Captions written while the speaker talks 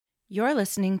You're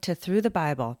listening to Through the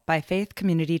Bible by Faith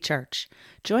Community Church.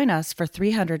 Join us for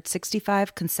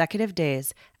 365 consecutive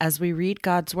days as we read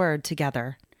God's Word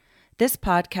together. This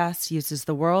podcast uses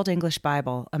the World English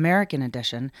Bible, American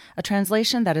Edition, a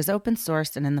translation that is open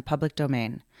source and in the public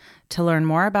domain. To learn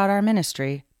more about our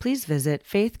ministry, please visit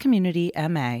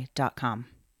faithcommunityma.com.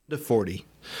 40.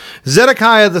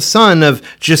 Zedekiah the son of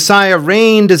Josiah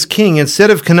reigned as king instead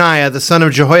of Coniah the son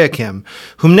of Jehoiakim,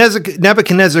 whom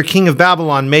Nebuchadnezzar king of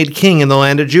Babylon made king in the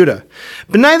land of Judah.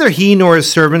 But neither he nor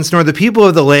his servants nor the people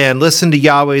of the land listened to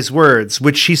Yahweh's words,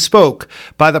 which he spoke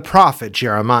by the prophet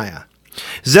Jeremiah.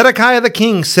 Zedekiah the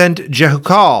king sent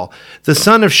Jehukal the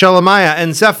son of Shelemiah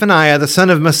and Zephaniah the son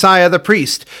of Messiah the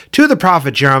priest to the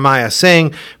prophet Jeremiah,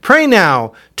 saying, "Pray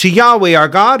now to Yahweh our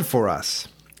God for us."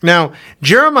 Now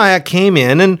Jeremiah came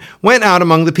in and went out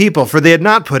among the people, for they had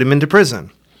not put him into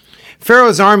prison.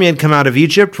 Pharaoh's army had come out of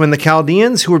Egypt. When the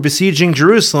Chaldeans who were besieging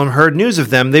Jerusalem heard news of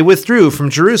them, they withdrew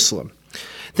from Jerusalem.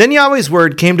 Then Yahweh's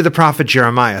word came to the prophet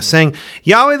Jeremiah, saying,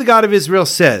 "Yahweh the God of Israel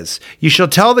says, You shall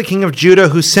tell the king of Judah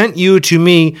who sent you to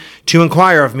me to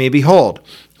inquire of me, behold,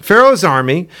 Pharaoh's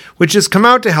army, which has come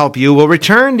out to help you, will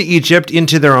return to Egypt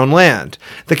into their own land.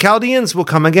 The Chaldeans will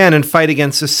come again and fight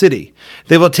against the city.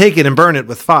 They will take it and burn it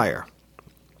with fire."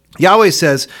 Yahweh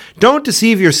says, "Don't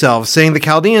deceive yourselves, saying the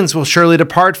Chaldeans will surely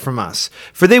depart from us,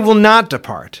 for they will not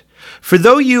depart. For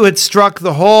though you had struck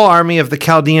the whole army of the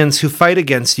Chaldeans who fight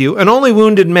against you, and only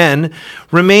wounded men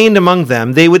remained among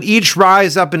them, they would each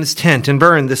rise up in his tent and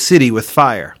burn the city with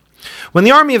fire." When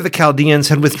the army of the Chaldeans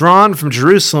had withdrawn from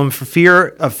Jerusalem for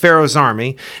fear of Pharaoh's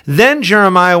army, then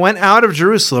Jeremiah went out of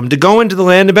Jerusalem to go into the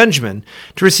land of Benjamin,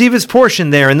 to receive his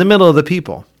portion there in the middle of the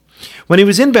people. When he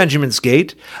was in Benjamin's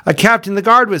gate, a captain of the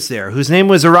guard was there, whose name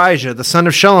was Arijah, the son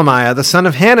of Shelemiah, the son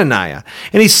of Hananiah.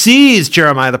 And he seized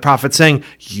Jeremiah the prophet, saying,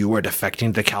 "You are defecting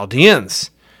to the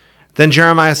Chaldeans." Then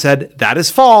Jeremiah said, "That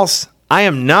is false. I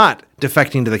am not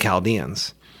defecting to the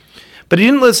Chaldeans." But he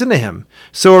didn't listen to him.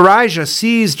 So Arijah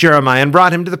seized Jeremiah and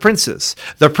brought him to the princes.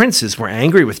 The princes were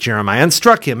angry with Jeremiah and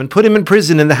struck him and put him in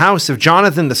prison in the house of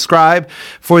Jonathan the scribe,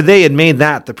 for they had made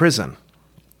that the prison.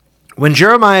 When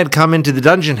Jeremiah had come into the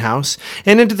dungeon house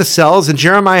and into the cells, and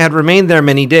Jeremiah had remained there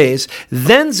many days,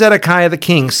 then Zedekiah the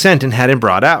king sent and had him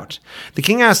brought out. The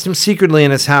king asked him secretly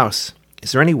in his house,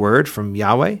 "Is there any word from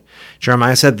Yahweh?"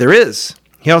 Jeremiah said, "There is."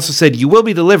 He also said, "You will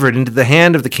be delivered into the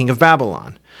hand of the king of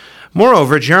Babylon."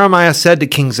 Moreover, Jeremiah said to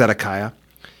King Zedekiah,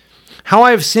 How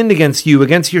have I sinned against you,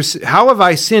 against your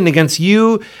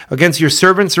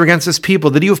servants, or against this people,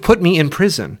 that you have put me in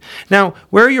prison? Now,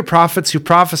 where are your prophets who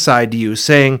prophesied to you,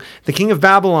 saying, The king of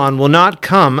Babylon will not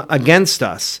come against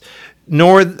us,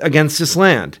 nor against this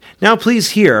land? Now please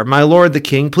hear, my lord the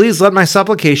king, please let my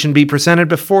supplication be presented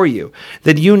before you,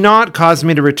 that you not cause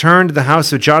me to return to the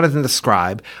house of Jonathan the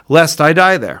scribe, lest I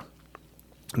die there.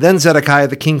 Then Zedekiah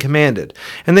the king commanded,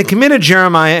 and they committed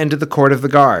Jeremiah into the court of the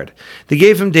guard. They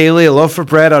gave him daily a loaf of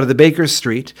bread out of the baker's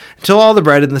street, until all the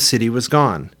bread in the city was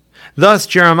gone. Thus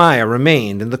Jeremiah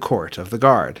remained in the court of the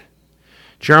guard.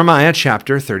 Jeremiah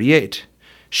chapter 38.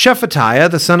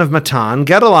 Shephatiah the son of Mattan,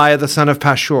 Gedaliah the son of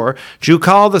Pashur,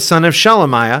 Jukal the son of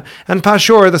Shelemiah, and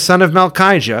Pashur the son of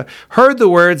Malchijah heard the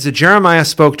words that Jeremiah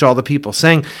spoke to all the people,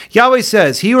 saying, Yahweh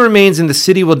says, He who remains in the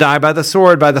city will die by the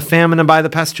sword, by the famine, and by the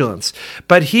pestilence.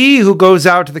 But he who goes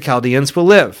out to the Chaldeans will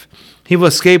live. He will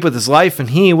escape with his life, and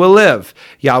he will live.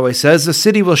 Yahweh says, The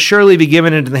city will surely be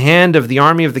given into the hand of the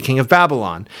army of the king of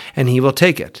Babylon, and he will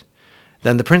take it.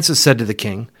 Then the princes said to the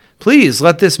king, Please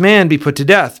let this man be put to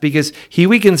death, because he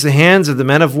weakens the hands of the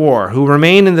men of war who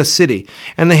remain in the city,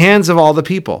 and the hands of all the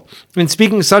people, in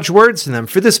speaking such words to them.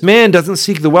 For this man doesn't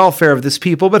seek the welfare of this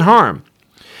people, but harm.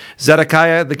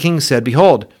 Zedekiah the king said,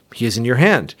 Behold, he is in your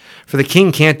hand, for the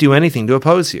king can't do anything to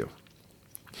oppose you.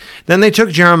 Then they took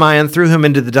Jeremiah and threw him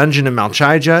into the dungeon of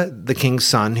Malchijah, the king's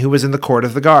son, who was in the court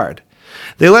of the guard.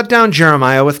 They let down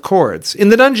Jeremiah with cords. In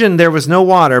the dungeon there was no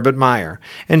water but mire,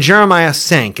 and Jeremiah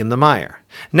sank in the mire.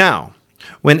 Now,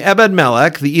 when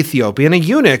Ebed-Melech the Ethiopian, a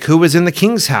eunuch who was in the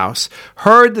king's house,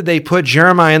 heard that they put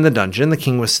Jeremiah in the dungeon, the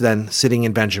king was then sitting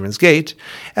in Benjamin's gate,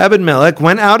 Ebed-Melech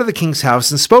went out of the king's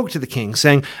house and spoke to the king,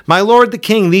 saying, My lord the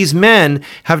king, these men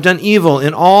have done evil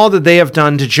in all that they have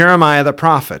done to Jeremiah the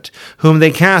prophet, whom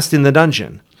they cast in the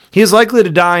dungeon. He is likely to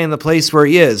die in the place where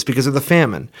he is because of the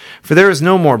famine, for there is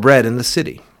no more bread in the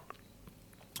city.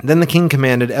 Then the king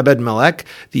commanded Ebed-Melech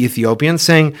the Ethiopian,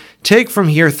 saying, Take from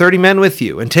here 30 men with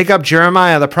you, and take up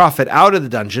Jeremiah the prophet out of the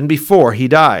dungeon before he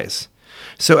dies.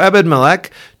 So Ebed-Melech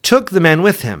took the men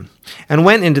with him, and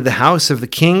went into the house of the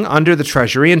king under the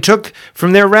treasury, and took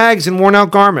from their rags and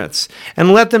worn-out garments,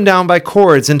 and let them down by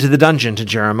cords into the dungeon to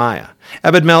Jeremiah.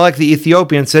 Ebed-melech the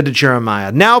Ethiopian said to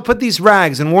Jeremiah, "Now put these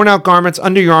rags and worn-out garments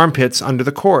under your armpits, under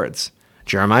the cords."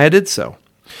 Jeremiah did so.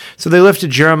 So they lifted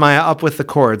Jeremiah up with the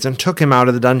cords and took him out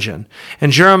of the dungeon,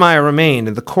 and Jeremiah remained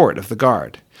in the court of the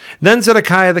guard. Then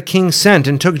Zedekiah the king sent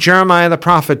and took Jeremiah the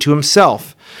prophet to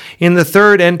himself in the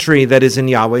third entry that is in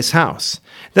Yahweh's house.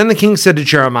 Then the king said to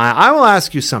Jeremiah, "I will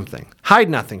ask you something. Hide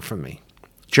nothing from me."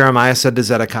 Jeremiah said to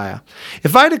Zedekiah,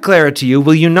 "If I declare it to you,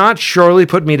 will you not surely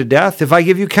put me to death? If I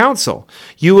give you counsel,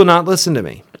 you will not listen to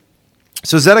me."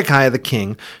 So Zedekiah the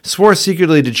king swore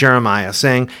secretly to Jeremiah,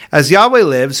 saying, "As Yahweh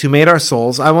lives, who made our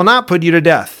souls, I will not put you to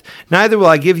death, neither will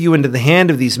I give you into the hand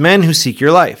of these men who seek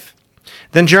your life."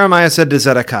 Then Jeremiah said to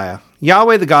Zedekiah,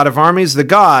 "Yahweh, the God of armies, the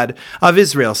God of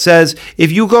Israel, says, if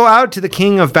you go out to the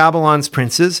king of Babylon's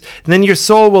princes, then your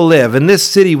soul will live, and this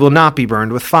city will not be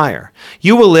burned with fire.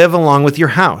 You will live along with your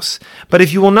house. But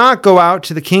if you will not go out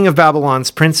to the king of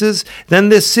Babylon's princes, then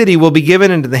this city will be given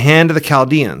into the hand of the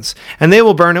Chaldeans, and they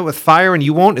will burn it with fire, and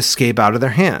you won't escape out of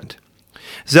their hand."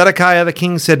 Zedekiah the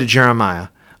king said to Jeremiah,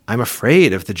 "I'm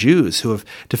afraid of the Jews who have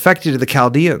defected to the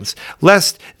Chaldeans,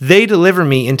 lest they deliver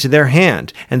me into their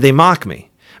hand, and they mock me."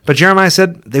 But Jeremiah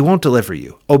said, "They won't deliver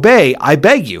you. Obey, I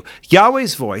beg you,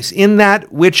 Yahweh's voice in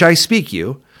that which I speak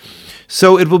you,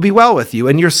 so it will be well with you,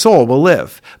 and your soul will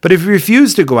live. But if you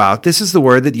refuse to go out, this is the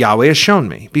word that Yahweh has shown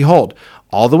me. Behold,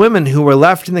 all the women who were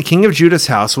left in the king of Judah's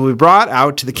house will be brought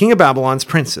out to the king of Babylon's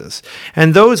princes,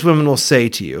 and those women will say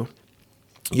to you,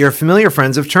 'Your familiar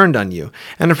friends have turned on you,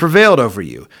 and have prevailed over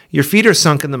you. Your feet are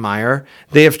sunk in the mire,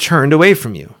 they have turned away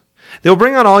from you.' They will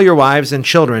bring out all your wives and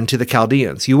children to the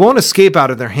Chaldeans. You won't escape out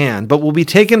of their hand, but will be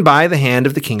taken by the hand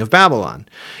of the king of Babylon.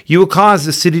 You will cause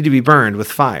the city to be burned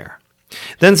with fire."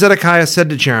 Then Zedekiah said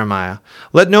to Jeremiah,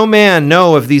 "Let no man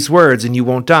know of these words, and you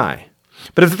won't die.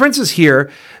 But if the princes hear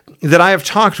that I have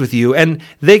talked with you, and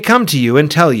they come to you and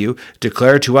tell you,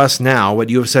 'Declare to us now what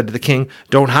you have said to the king.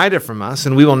 Don't hide it from us,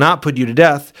 and we will not put you to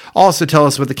death. Also tell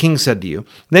us what the king said to you.'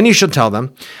 Then you shall tell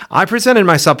them, 'I presented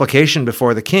my supplication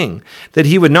before the king, that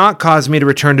he would not cause me to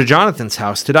return to Jonathan's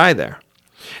house to die there.'"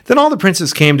 Then all the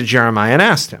princes came to Jeremiah and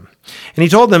asked him, and he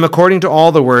told them according to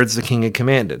all the words the king had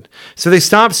commanded. So they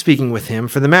stopped speaking with him,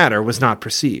 for the matter was not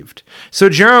perceived. So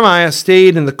Jeremiah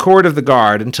stayed in the court of the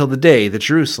guard until the day that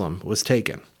Jerusalem was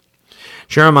taken.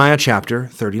 Jeremiah chapter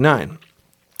 39.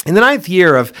 In the 9th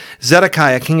year of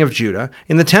Zedekiah king of Judah,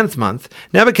 in the 10th month,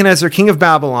 Nebuchadnezzar king of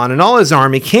Babylon and all his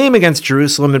army came against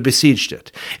Jerusalem and besieged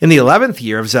it. In the 11th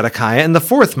year of Zedekiah, in the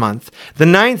 4th month, the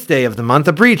 9th day of the month,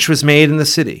 a breach was made in the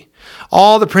city.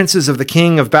 All the princes of the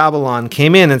king of Babylon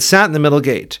came in and sat in the middle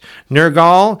gate: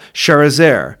 Nergal,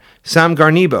 Sharezer,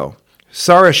 Samgarnebo,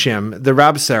 Sarashim the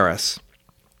Rabsaris,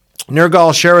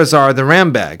 Nergal-Sharezer the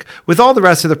Rambag, with all the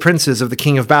rest of the princes of the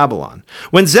king of Babylon.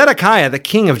 When Zedekiah the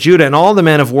king of Judah and all the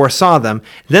men of war saw them,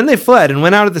 then they fled and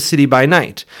went out of the city by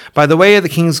night, by the way of the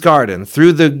king's garden,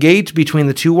 through the gate between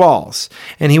the two walls,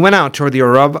 and he went out toward the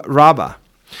Rabbah.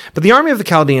 But the army of the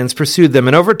Chaldeans pursued them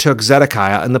and overtook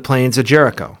Zedekiah in the plains of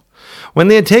Jericho. When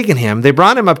they had taken him, they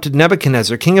brought him up to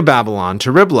Nebuchadnezzar king of Babylon,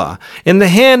 to Riblah, in the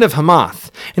hand of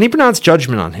Hamath, and he pronounced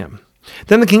judgment on him.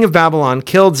 Then the king of Babylon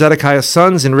killed Zedekiah's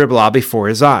sons in Riblah before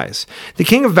his eyes. The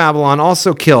king of Babylon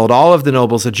also killed all of the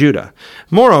nobles of Judah.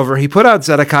 Moreover, he put out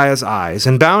Zedekiah's eyes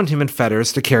and bound him in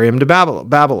fetters to carry him to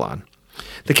Babylon.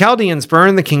 The Chaldeans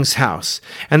burned the king's house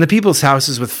and the people's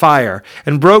houses with fire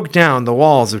and broke down the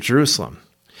walls of Jerusalem.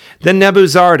 Then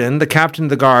Nebuzaradan, the captain of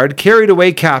the guard, carried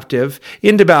away captive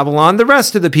into Babylon the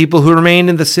rest of the people who remained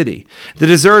in the city, the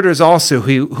deserters also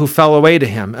who fell away to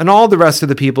him, and all the rest of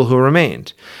the people who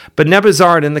remained. But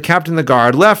Nebuzaradan, the captain of the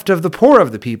guard, left of the poor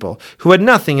of the people, who had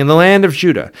nothing in the land of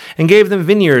Judah, and gave them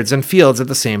vineyards and fields at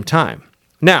the same time.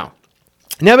 Now,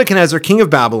 Nebuchadnezzar, king of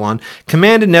Babylon,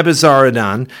 commanded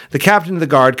Nebuzaradan, the captain of the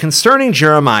guard, concerning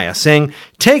Jeremiah, saying,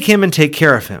 "Take him and take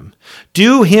care of him.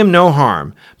 Do him no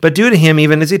harm, but do to him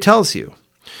even as he tells you."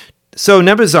 So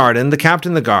Nebuzaradan, the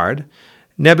captain of the guard,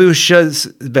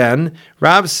 Nebuchadnezzar,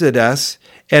 Rabsaris,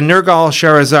 and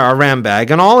Nergal-Sharezer Rambag,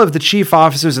 and all of the chief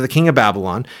officers of the king of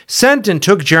Babylon, sent and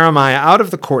took Jeremiah out of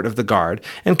the court of the guard,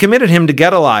 and committed him to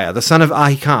Gedaliah, the son of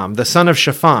Ahikam, the son of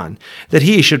Shaphan, that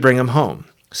he should bring him home.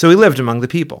 So he lived among the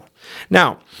people.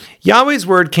 Now, Yahweh's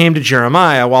word came to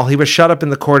Jeremiah while he was shut up in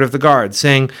the court of the guard,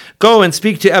 saying, "Go and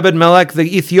speak to Ebed-melech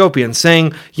the Ethiopian,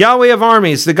 saying, Yahweh of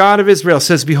armies, the God of Israel,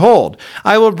 says, Behold,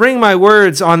 I will bring my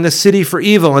words on this city for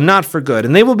evil and not for good,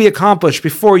 and they will be accomplished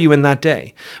before you in that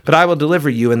day. But I will deliver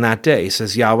you in that day,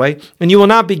 says Yahweh, and you will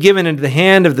not be given into the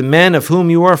hand of the men of whom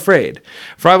you are afraid.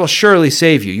 For I will surely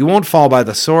save you. You won't fall by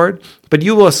the sword, but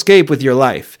you will escape with your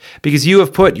life, because you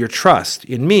have put your trust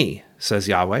in me, says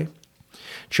Yahweh."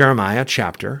 Jeremiah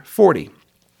chapter 40.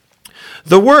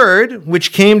 The word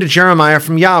which came to Jeremiah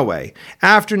from Yahweh,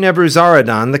 after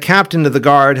Nebuzaradan, the captain of the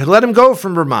guard, had let him go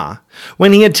from Ramah,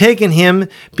 when he had taken him,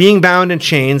 being bound in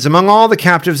chains, among all the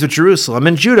captives of Jerusalem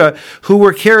and Judah, who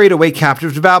were carried away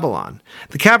captive to Babylon.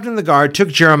 The captain of the guard took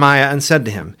Jeremiah and said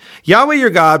to him, Yahweh your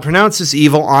God pronounces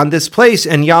evil on this place,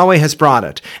 and Yahweh has brought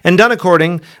it, and done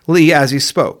accordingly as he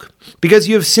spoke. Because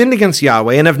you have sinned against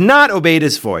Yahweh, and have not obeyed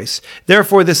his voice,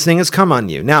 therefore this thing has come on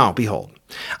you. Now, behold,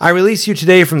 I release you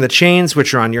today from the chains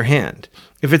which are on your hand.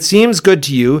 If it seems good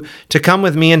to you to come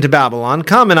with me into Babylon,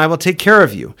 come, and I will take care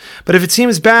of you. But if it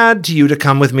seems bad to you to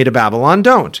come with me to Babylon,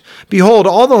 don't. Behold,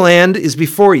 all the land is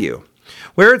before you.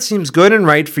 Where it seems good and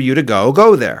right for you to go,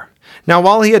 go there. Now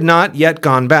while he had not yet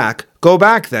gone back, go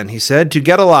back then, he said, to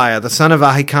Gedaliah the son of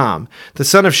Ahikam, the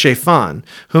son of Shaphan,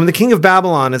 whom the king of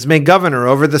Babylon has made governor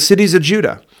over the cities of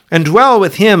Judah, and dwell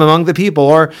with him among the people,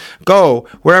 or go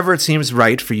wherever it seems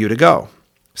right for you to go.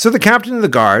 So the captain of the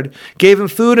guard gave him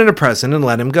food and a present and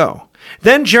let him go.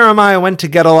 Then Jeremiah went to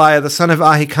Gedaliah the son of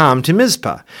Ahikam to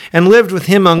Mizpah, and lived with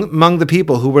him among the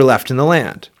people who were left in the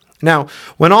land. Now,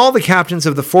 when all the captains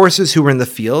of the forces who were in the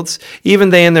fields, even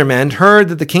they and their men, heard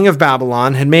that the king of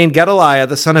Babylon had made Gedaliah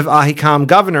the son of Ahikam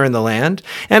governor in the land,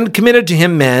 and committed to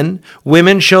him men,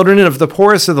 women, children, and of the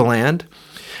poorest of the land,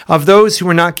 of those who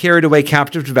were not carried away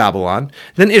captive to Babylon,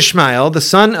 then Ishmael, the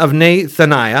son of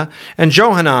Nethaniah, and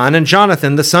Johanan and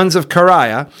Jonathan, the sons of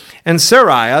Kareah, and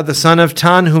Seraiah, the son of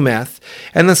Tanhumeth,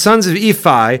 and the sons of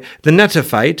Ephi, the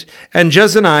Netophite, and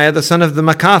Jezaniah, the son of the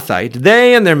Maacathite,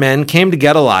 they and their men came to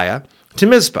Gedaliah to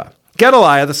Mizpah.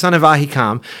 Gedaliah, the son of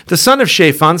Ahikam, the son of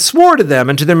Shaphan, swore to them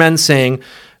and to their men, saying,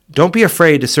 Don't be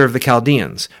afraid to serve the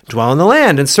Chaldeans. Dwell in the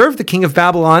land and serve the king of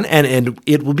Babylon, and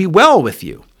it will be well with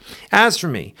you. As for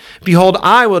me, behold,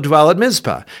 I will dwell at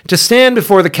Mizpah, to stand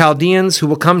before the Chaldeans who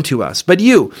will come to us. But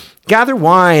you, gather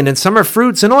wine and summer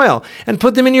fruits and oil, and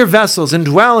put them in your vessels, and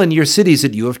dwell in your cities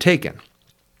that you have taken.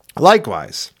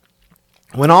 Likewise,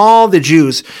 when all the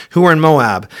Jews who were in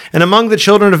Moab, and among the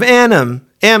children of Ammon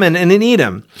and in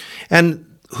Edom, and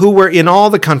who were in all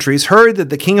the countries, heard that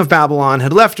the king of Babylon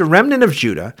had left a remnant of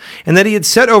Judah, and that he had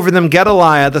set over them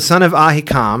Gedaliah the son of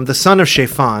Ahikam, the son of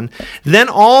Shaphan, then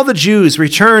all the Jews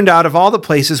returned out of all the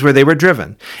places where they were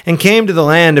driven, and came to the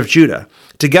land of Judah,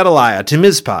 to Gedaliah, to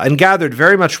Mizpah, and gathered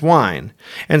very much wine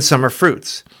and summer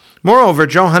fruits. Moreover,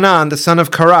 Johanan the son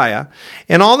of Kareah,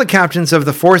 and all the captains of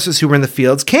the forces who were in the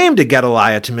fields, came to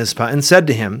Gedaliah to Mizpah, and said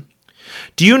to him,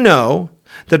 Do you know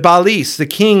that Baalis, the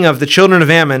king of the children of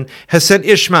Ammon, has sent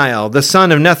Ishmael, the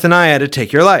son of Nethaniah, to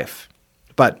take your life?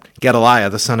 But Gedaliah,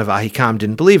 the son of Ahikam,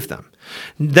 didn't believe them.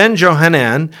 Then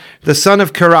Johanan, the son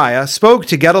of Kareah, spoke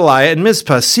to Gedaliah in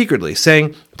Mizpah secretly,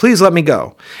 saying, Please let me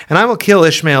go, and I will kill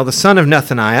Ishmael, the son of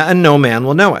Nethaniah, and no man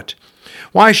will know it.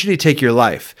 Why should he take your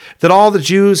life, that all the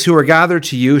Jews who are gathered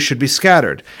to you should be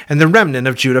scattered, and the remnant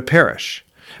of Judah perish?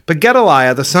 But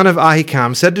Gedaliah, the son of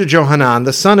Ahikam, said to Johanan,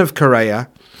 the son of Kareah,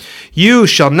 You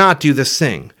shall not do this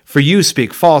thing, for you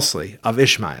speak falsely of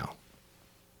Ishmael.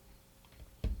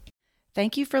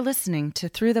 Thank you for listening to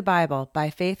Through the Bible by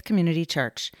Faith Community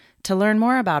Church. To learn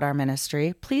more about our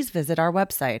ministry, please visit our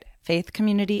website,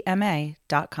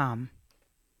 faithcommunityma.com.